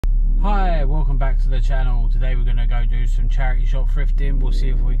there, welcome back to the channel. Today we're going to go do some charity shop thrifting. We'll see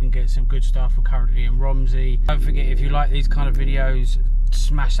if we can get some good stuff. We're currently in Romsey. Don't forget, if you like these kind of videos,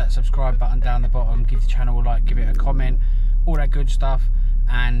 smash that subscribe button down the bottom, give the channel a like, give it a comment, all that good stuff,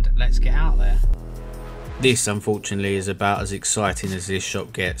 and let's get out there. This unfortunately is about as exciting as this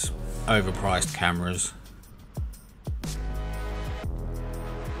shop gets. Overpriced cameras.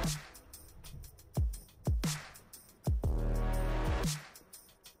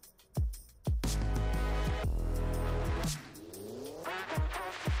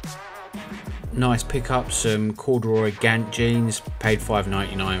 Nice pickup, some corduroy Gant jeans, paid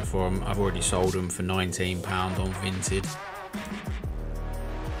 $5.99 for them. I've already sold them for £19 on Vinted.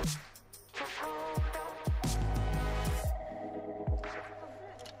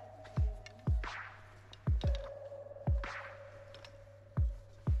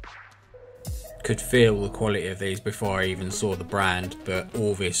 Could feel the quality of these before I even saw the brand, but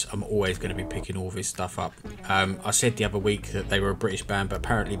Orvis, I'm always going to be picking Orvis stuff up. I said the other week that they were a British brand, but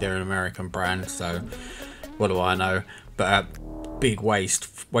apparently they're an American brand, so what do I know. But big waist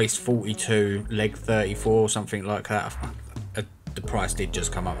 42, leg 34, something like that. The price did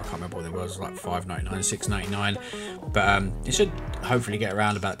just come up, I can't remember what it was, like $5.99, $6.99, but it should hopefully get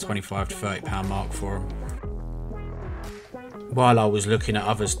around about £25 to £30 mark for them. While I was looking at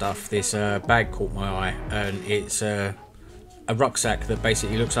other stuff, this bag caught my eye, and it's a rucksack that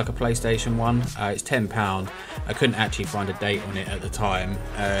basically looks like a PlayStation 1. It's £10. I couldn't actually find a date on it at the time,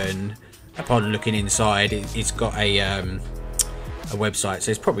 and upon looking inside, it's got a website,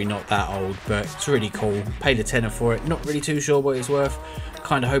 so it's probably not that old, but it's really cool. Paid a tenner for it, not really too sure what it's worth.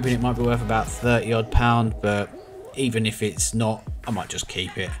 Kind of hoping it might be worth about £30 odd, but even if it's not, I might just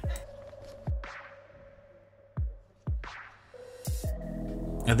keep it.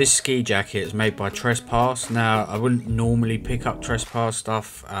 Now this ski jacket is made by Trespass. Now I wouldn't normally pick up Trespass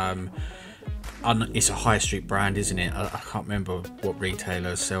stuff. It's a high street brand, isn't it? I can't remember what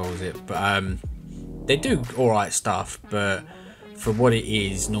retailer sells it, but they do alright stuff, but for what it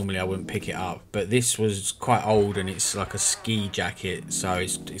is, normally I wouldn't pick it up. But this was quite old, and it's like a ski jacket, so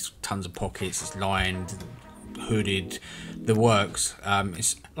it's tons of pockets, it's lined, hooded, the works.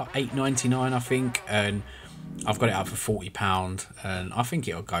 It's like $8.99 I think, and I've got it up for £40, and I think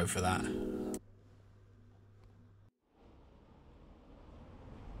it'll go for that.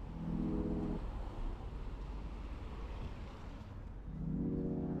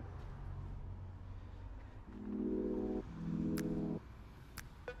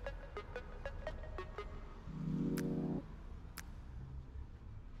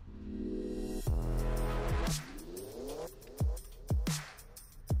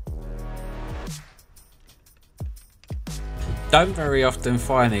 Don't very often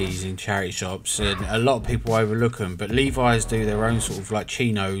find these in charity shops, and a lot of people overlook them, but Levi's do their own sort of like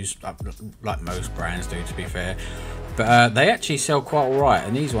chinos, like most brands do to be fair, but they actually sell quite alright,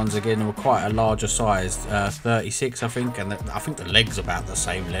 and these ones again were quite a larger size, 36 I think, and I think the legs about the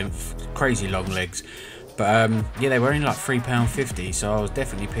same length, crazy long legs. But yeah, they were only like £3.50, so I was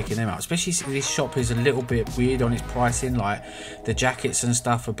definitely picking them up. Especially since this shop is a little bit weird on its pricing, like the jackets and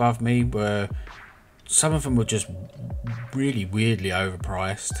stuff above me were, some of them were just really weirdly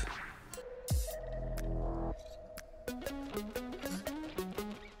overpriced.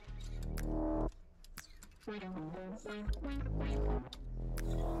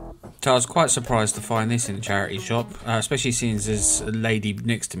 So I was quite surprised to find this in a charity shop, especially since this lady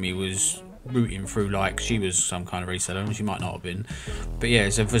next to me was rooting through like she was some kind of reseller, and she might not have been. But yeah,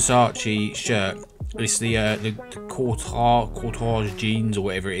 it's a Versace shirt. It's the Cortage jeans or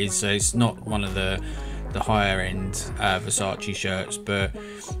whatever it is, so it's not one of the higher end Versace shirts, but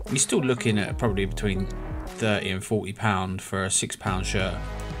you're still looking at probably between £30 and £40 for a £6 shirt.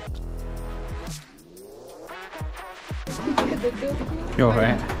 You're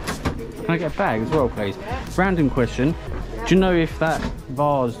right. Can I get a bag as well, please? Random question. Do you know if that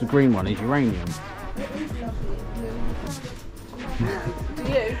vase, the green one, is uranium? Do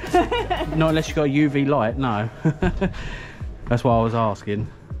you? Not unless you got a UV light, no. That's why I was asking.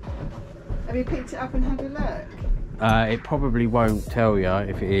 Have you picked it up and had a look? It probably won't tell you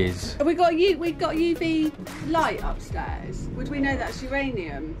if it is. Have we got UV light upstairs. Would we know that's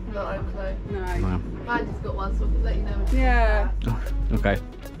uranium? Not a clue. No. Mandy's got one, so we'll let you know. Yeah. Okay.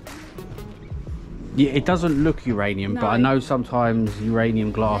 Yeah, it doesn't look uranium, No. but I know sometimes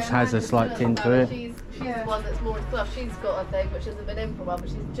uranium glass has a slight tint to it. She's the one that's more well, she's got a thing, but she hasn't been in for a while, but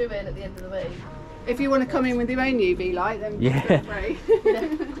she's due in at the end of the week. If you want to come in with your own UV light, then yeah. feel free.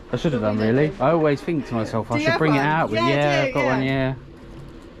 I should have done really. I always think to myself, I should bring it out. But yeah, I've got one. Yeah.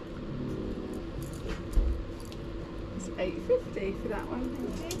 It's £8.50 for that one.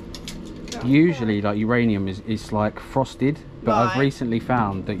 Thank you. Usually like uranium is like frosted, but I've recently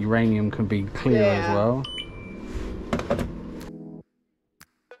found that uranium can be clear as well.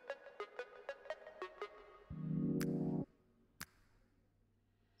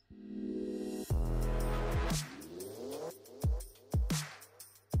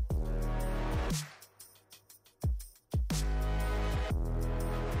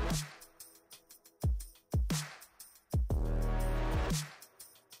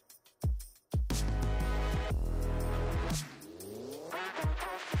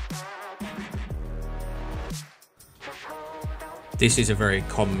 This is a very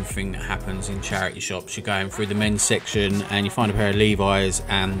common thing that happens in charity shops. You're going through the men's section and you find a pair of Levi's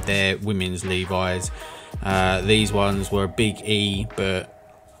and they're women's Levi's. These ones were a big E, but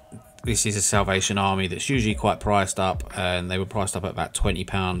this is a Salvation Army that's usually quite priced up, and they were priced up at about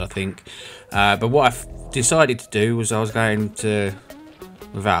 £20, I think. But what I decided to do was I was going to,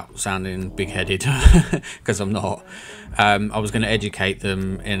 without sounding big-headed, because I'm not, I was going to educate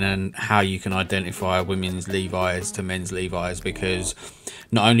them in how you can identify women's Levi's to men's Levi's, because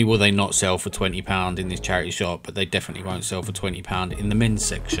not only will they not sell for £20 in this charity shop, but they definitely won't sell for £20 in the men's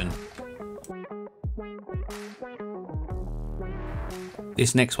section.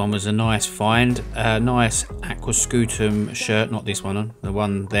 This next one was a nice find, a nice aquascutum shirt, not this one, the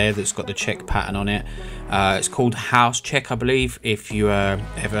one there that's got the check pattern on it. It's called House Check, I believe, if you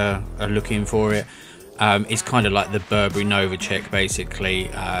ever are looking for it. It's kind of like the Burberry Nova Check,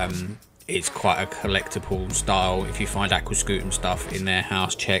 basically. It's quite a collectible style if you find aquascutum stuff in their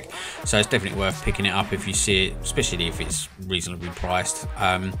House Check, so it's definitely worth picking it up if you see it, especially if it's reasonably priced.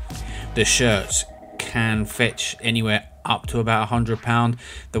 The shirts can fetch anywhere up to about £100.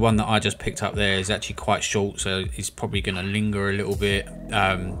 The one that I just picked up there is actually quite short, so it's probably going to linger a little bit,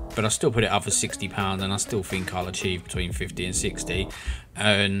 but I still put it up for £60, and I still think I'll achieve between 50 and 60.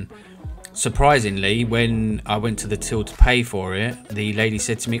 And surprisingly, when I went to the till to pay for it, the lady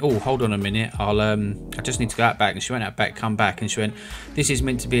said to me, "Oh, hold on a minute, I just need to go out back." And she went out back, come back, and she went, "This is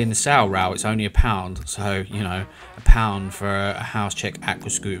meant to be in the sale route, it's only £1." So, you know, £1 for a House Check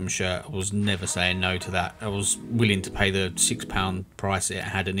aquascutum shirt, I was never saying no to that. I was willing to pay the £6 price it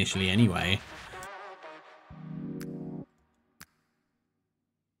had initially anyway.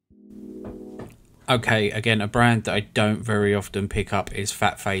 Okay, again, a brand that I don't very often pick up is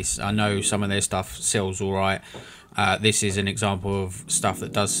Fat Face. I know some of their stuff sells alright. This is an example of stuff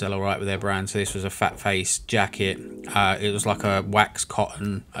that does sell alright with their brand. So this was a Fat Face jacket. It was like a wax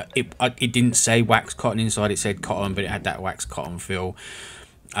cotton. It didn't say wax cotton inside, it said cotton, but it had that wax cotton feel.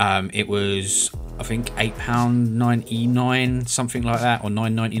 It was, I think, £8.99, something like that, or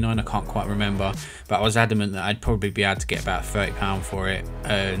 £9.99, I can't quite remember, but I was adamant that I'd probably be able to get about £30 for it,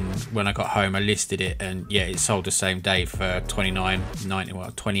 and when I got home I listed it, and yeah, it sold the same day for £29.90,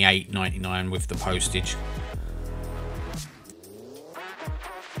 well, £28.99 with the postage.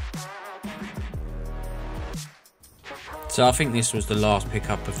 So I think this was the last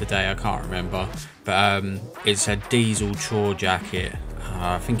pickup of the day, I can't remember, but it's a diesel chore jacket.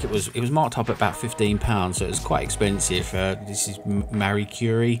 I think it was marked up at about £15, so it was quite expensive. This is Marie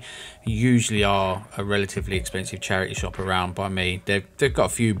Curie, who usually are a relatively expensive charity shop around by me. They've got a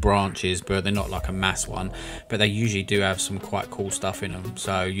few branches, but they're not like a mass one, but they usually do have some quite cool stuff in them,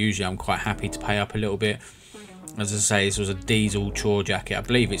 so usually I'm quite happy to pay up a little bit. As I say, this was a diesel chore jacket. I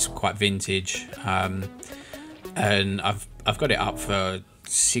believe it's quite vintage, and I've got it up for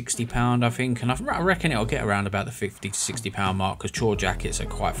 £60, I think, and I reckon it'll get around about the £50 to £60 mark, because chore jackets are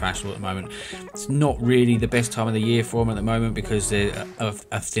quite fashionable at the moment. It's not really the best time of the year for them at the moment, because they're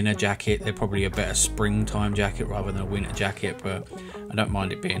a thinner jacket. They're probably a better springtime jacket rather than a winter jacket, but I don't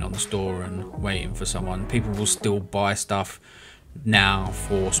mind it being on the store and waiting for someone. People will still buy stuff now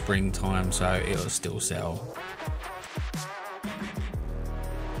for springtime, so it'll still sell.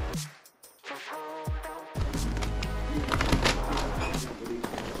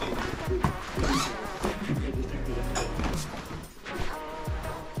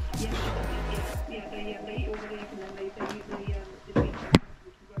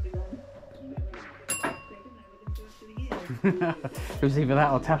 It was either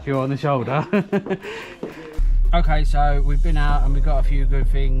that or tap you on the shoulder. Okay, so we've been out and we got a few good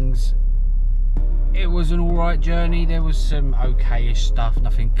things. It was an alright journey. There was some okay-ish stuff,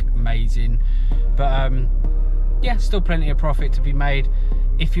 nothing amazing, but yeah, still plenty of profit to be made.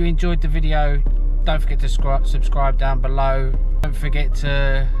 If you enjoyed the video, don't forget to subscribe down below. Don't forget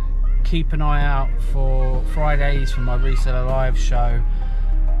to keep an eye out for Fridays for my Reseller Live show.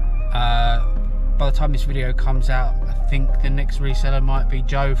 By the time this video comes out, I think the next reseller might be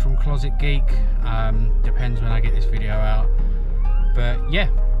Joe from Closet Geek. Depends when I get this video out. But yeah,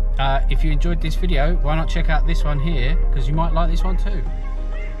 If you enjoyed this video, why not check out this one here, because you might like this one too.